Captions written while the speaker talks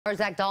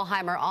Zach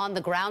Dahlheimer on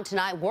the ground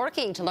tonight,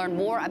 working to learn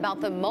more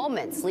about the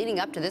moments leading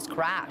up to this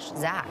crash.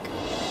 Zach.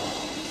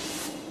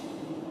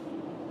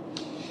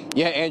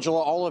 Yeah, Angela,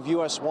 all of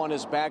US-1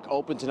 is back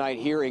open tonight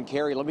here in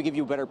Cary. Let me give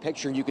you a better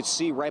picture. You can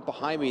see right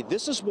behind me.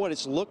 This is what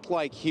it's looked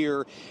like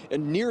here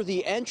near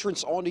the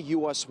entrance onto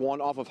US-1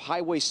 off of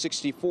Highway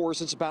 64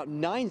 since about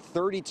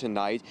 9:30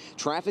 tonight.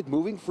 Traffic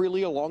moving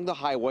freely along the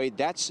highway.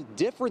 That's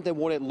different than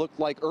what it looked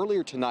like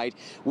earlier tonight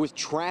with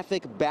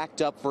traffic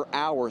backed up for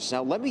hours.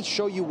 Now, let me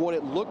show you what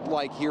it looked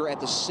like here at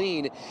the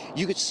scene.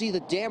 You could see the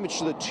damage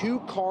to the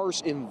two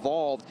cars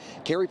involved.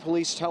 Cary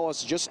police tell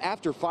us just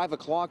after 5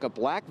 o'clock, a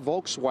black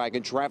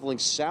Volkswagen traveling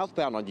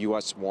southbound on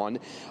US-1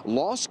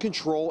 lost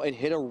control and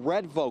hit a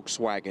red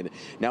Volkswagen.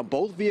 Now,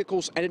 both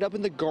vehicles ended up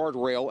in the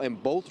guardrail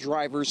and both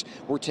drivers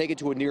were taken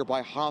to a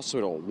nearby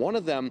hospital. One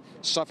of them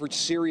suffered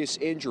serious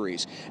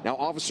injuries. Now,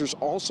 officers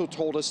also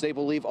told us they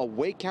believe a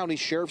Wake County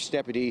Sheriff's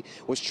deputy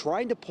was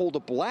trying to pull the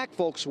black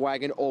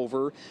Volkswagen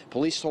over.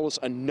 Police told us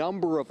a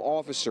number of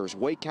officers,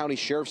 Wake County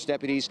Sheriff's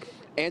deputies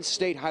and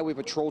State Highway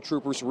Patrol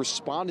troopers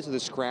responded to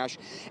this crash,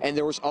 and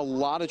there was a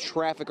lot of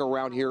traffic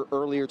around here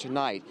earlier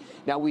tonight.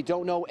 Now, we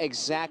don't know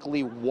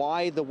exactly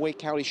why the Wake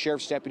County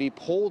Sheriff's deputy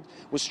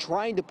was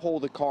trying to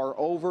pull the car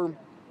over.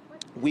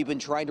 We've been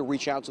trying to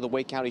reach out to the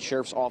Wake County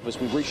Sheriff's Office.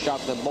 We've reached out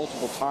to them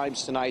multiple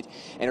times tonight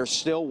and are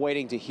still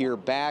waiting to hear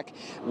back.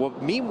 Well,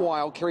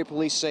 meanwhile, Cary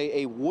police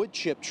say a wood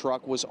chip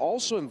truck was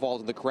also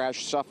involved in the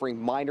crash, suffering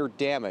minor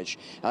damage.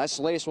 Now, that's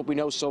the latest what we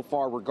know so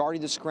far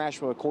regarding this crash,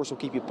 but of course we'll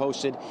keep you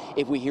posted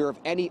if we hear of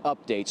any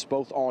updates,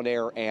 both on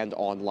air and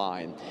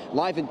online.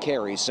 Live in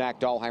Cary, Zach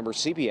Dahlheimer,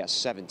 CBS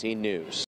 17 News.